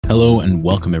Hello and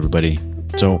welcome, everybody.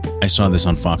 So I saw this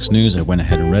on Fox News. I went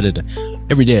ahead and read it.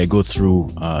 Every day I go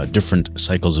through different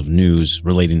cycles of news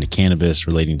relating to cannabis,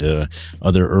 relating to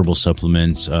other herbal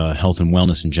supplements, health and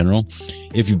wellness in general.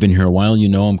 If you've been here a while, you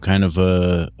know I'm kind of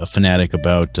a fanatic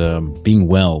about being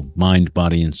well, mind,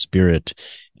 body, and spirit,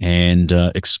 and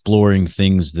exploring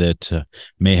things that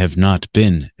may have not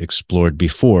been explored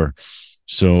before.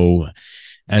 So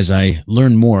as I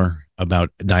learn more about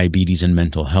diabetes and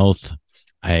mental health,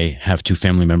 I have two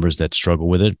family members that struggle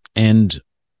with it. And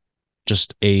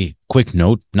just a quick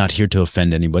note, not here to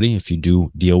offend anybody. If you do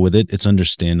deal with it, it's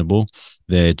understandable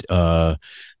that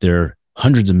there are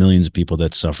hundreds of millions of people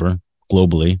that suffer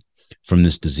globally from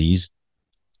this disease.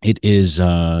 It is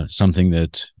something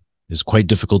that is quite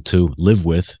difficult to live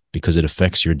with because it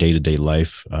affects your day-to-day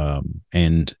life.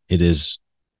 And it is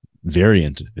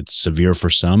variant. It's severe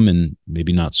for some and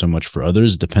maybe not so much for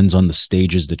others. It depends on the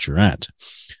stages that you're at.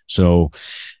 So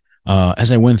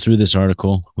as I went through this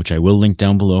article, which I will link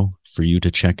down below for you to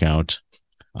check out,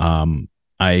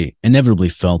 I inevitably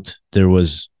felt there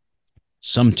was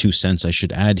some 2 cents I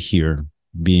should add here,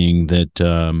 being that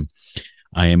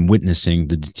I am witnessing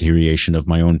the deterioration of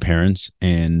my own parents,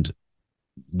 and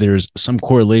there's some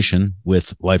correlation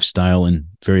with lifestyle and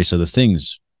various other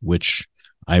things, which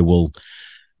I will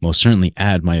most certainly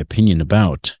add my opinion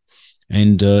about.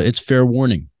 And it's fair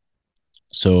warning.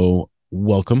 So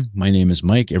welcome. My name is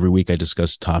Mike. Every week I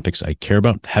discuss topics I care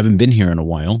about. Haven't been here in a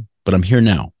while, but I'm here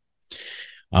now.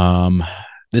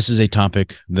 This is a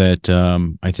topic that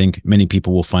I think many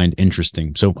people will find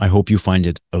interesting. So I hope you find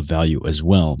it of value as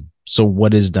well. So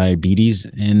what is diabetes?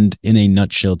 And in a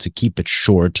nutshell, to keep it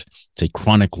short, it's a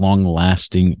chronic,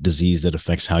 long-lasting disease that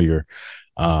affects how your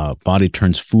body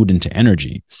turns food into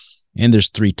energy. And there's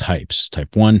three types: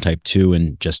 type 1, type 2,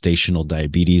 and gestational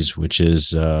diabetes, which is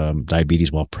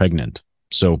diabetes while pregnant.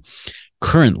 So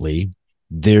currently,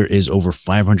 there is over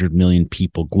 500 million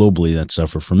people globally that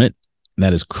suffer from it.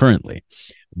 That is currently.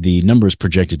 The number is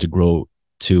projected to grow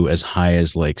to as high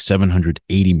as like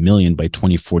 780 million by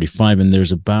 2045. And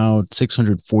there's about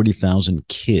 640,000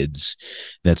 kids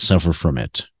that suffer from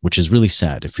it, which is really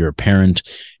sad. If you're a parent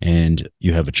and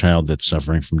you have a child that's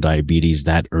suffering from diabetes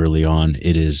that early on,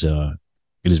 it is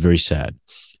very sad.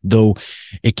 Though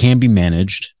it can be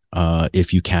managed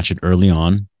if you catch it early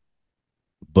on.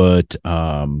 But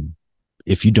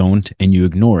if you don't and you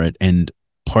ignore it, and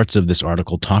parts of this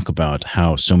article talk about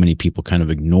how so many people kind of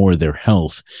ignore their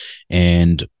health,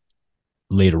 and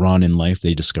later on in life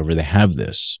they discover they have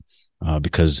this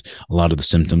because a lot of the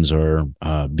symptoms are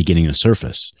beginning to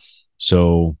surface.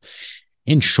 So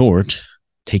in short,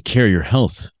 take care of your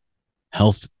health.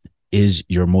 Health is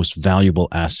your most valuable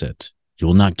asset. You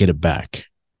will not get it back.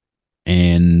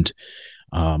 And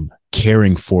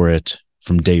caring for it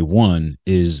from day one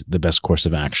is the best course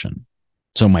of action.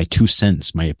 So my 2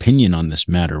 cents, my opinion on this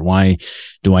matter, why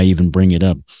do I even bring it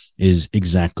up, is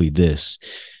exactly this.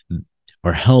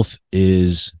 Our health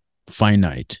is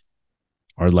finite.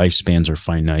 Our lifespans are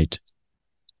finite.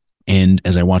 And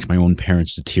as I watch my own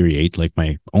parents deteriorate, like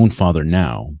my own father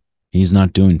now, he's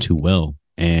not doing too well.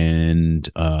 And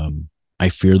I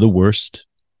fear the worst.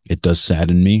 It does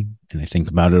sadden me. And I think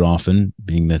about it often,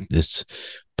 being that this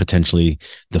potentially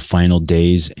the final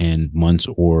days and months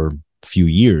or few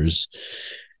years.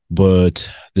 But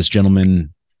this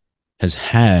gentleman has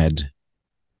had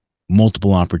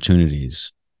multiple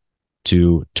opportunities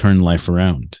to turn life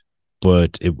around,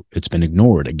 but it's been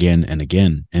ignored again and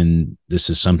again. And this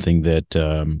is something that,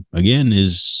 again,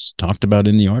 is talked about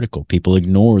in the article. People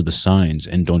ignore the signs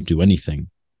and don't do anything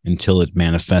until it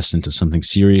manifests into something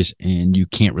serious, and you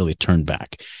can't really turn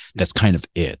back. That's kind of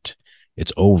it.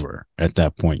 It's over at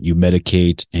that point. You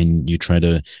medicate and you try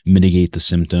to mitigate the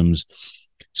symptoms.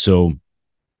 So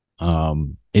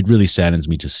it really saddens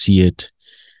me to see it.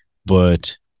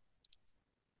 But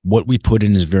what we put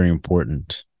in is very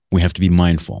important. We have to be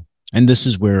mindful. And this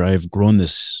is where I've grown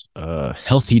this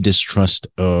healthy distrust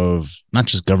of not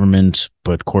just government,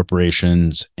 but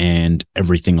corporations and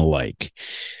everything alike.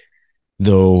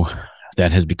 Though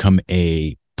that has become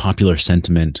a popular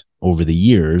sentiment over the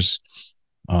years,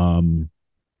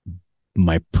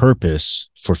 my purpose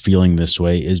for feeling this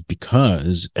way is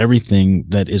because everything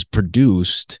that is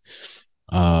produced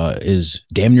is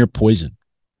damn near poison.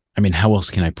 I mean, how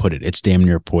else can I put it? It's damn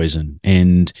near poison.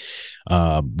 And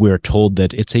we're told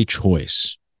that it's a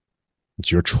choice.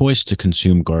 It's your choice to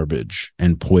consume garbage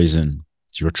and poison.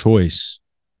 It's your choice.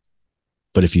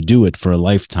 But if you do it for a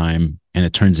lifetime and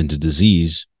it turns into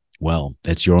disease, well,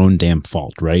 that's your own damn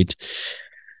fault, right?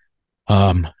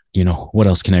 What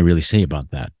else can I really say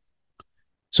about that?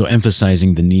 So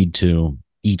emphasizing the need to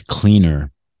eat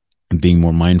cleaner being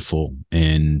more mindful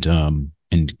and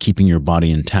keeping your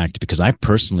body intact, because I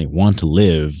personally want to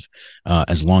live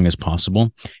as long as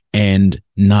possible and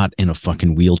not in a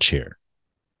fucking wheelchair.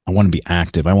 I want to be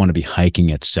active. I want to be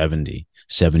hiking at 70,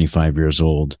 75 years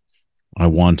old. I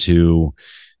want to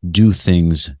do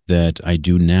things that I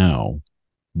do now,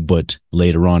 but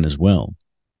later on as well.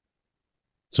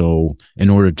 So in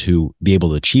order to be able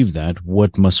to achieve that,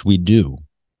 what must we do?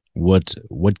 What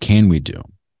can we do?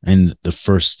 And the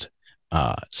first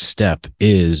step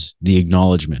is the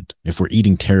acknowledgement. If we're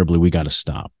eating terribly, we got to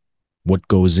stop. What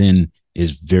goes in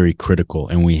is very critical,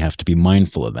 and we have to be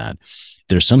mindful of that.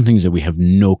 There's some things that we have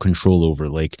no control over,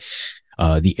 like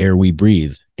the air we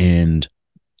breathe, and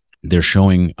they're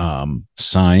showing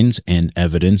signs and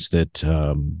evidence that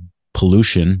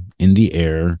pollution in the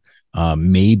air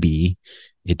may be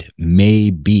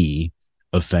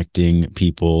affecting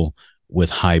people with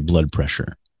high blood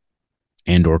pressure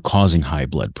and or causing high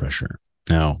blood pressure.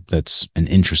 Now, that's an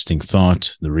interesting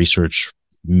thought. The research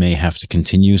may have to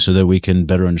continue so that we can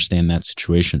better understand that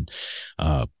situation.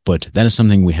 But that is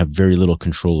something we have very little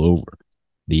control over,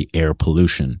 the air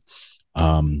pollution.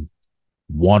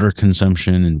 Water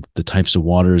consumption and the types of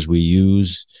waters we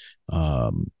use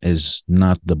is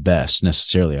not the best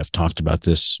necessarily. I've talked about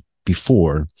this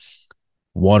before.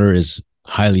 Water is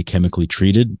highly chemically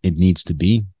treated. It needs to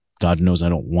be. God knows I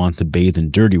don't want to bathe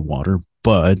in dirty water.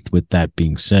 But with that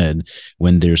being said,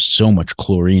 when there's so much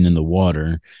chlorine in the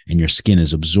water and your skin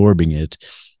is absorbing it,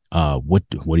 what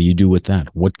do you do with that?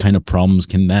 What kind of problems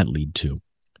can that lead to?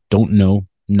 Don't know.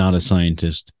 Not a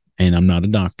scientist, and I'm not a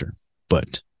doctor,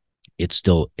 but it's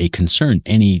still a concern.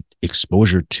 Any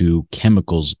exposure to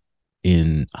chemicals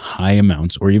in high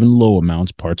amounts or even low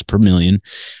amounts, parts per million,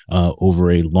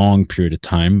 over a long period of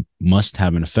time must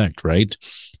have an effect, right?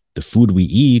 The food we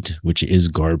eat, which is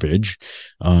garbage,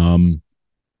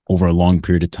 over a long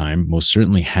period of time, most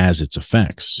certainly has its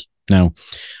effects. Now,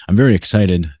 I'm very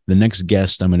excited. The next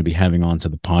guest I'm going to be having onto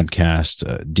the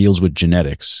podcast deals with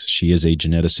genetics. She is a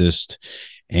geneticist,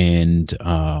 and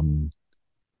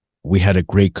we had a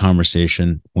great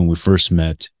conversation when we first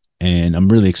met, and I'm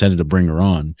really excited to bring her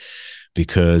on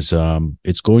because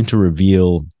it's going to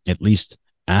reveal at least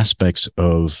aspects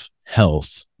of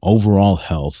health, overall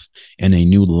health, in a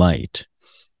new light.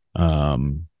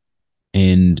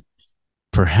 And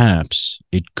perhaps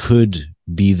it could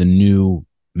be the new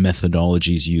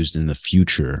methodologies used in the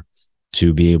future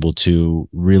to be able to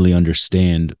really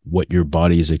understand what your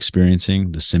body is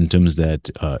experiencing, the symptoms that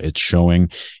it's showing,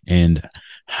 and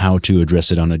how to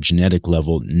address it on a genetic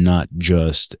level, not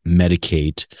just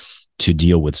medicate to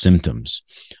deal with symptoms,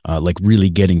 like really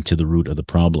getting to the root of the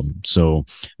problem. So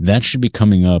that should be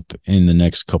coming up in the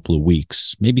next couple of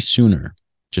weeks, maybe sooner.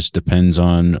 Just depends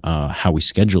on how we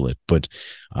schedule it. But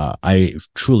I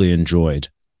truly enjoyed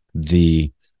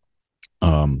the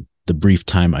brief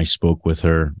time I spoke with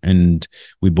her, and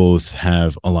we both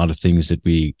have a lot of things that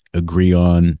we agree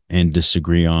on and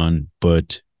disagree on.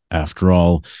 But after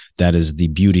all, that is the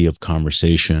beauty of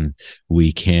conversation.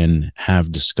 We can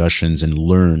have discussions and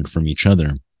learn from each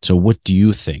other. So what do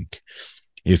you think?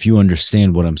 If you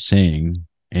understand what I'm saying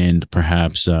and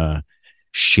perhaps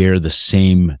share the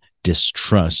same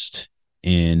distrust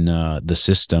in the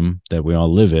system that we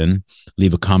all live in,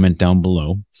 leave a comment down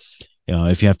below.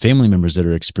 If you have family members that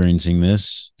are experiencing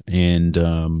this and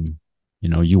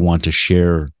you want to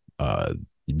share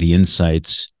the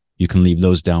insights, you can leave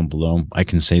those down below. I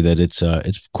can say that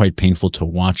it's quite painful to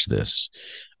watch this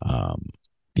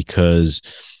because,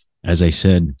 as I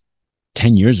said,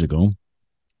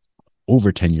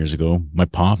 over 10 years ago, my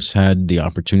pops had the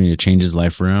opportunity to change his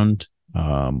life around,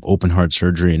 open heart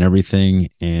surgery and everything,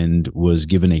 and was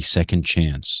given a second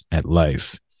chance at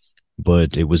life,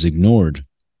 but it was ignored.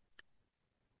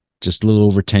 Just a little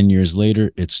over 10 years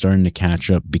later, it's starting to catch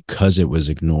up because it was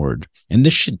ignored. And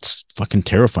this shit fucking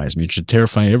terrifies me. It should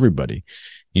terrify everybody,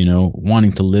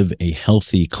 wanting to live a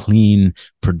healthy, clean,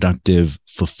 productive,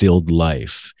 fulfilled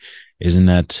life. Isn't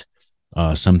that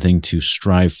something to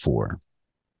strive for?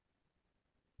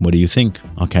 What do you think?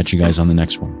 I'll catch you guys on the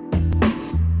next one.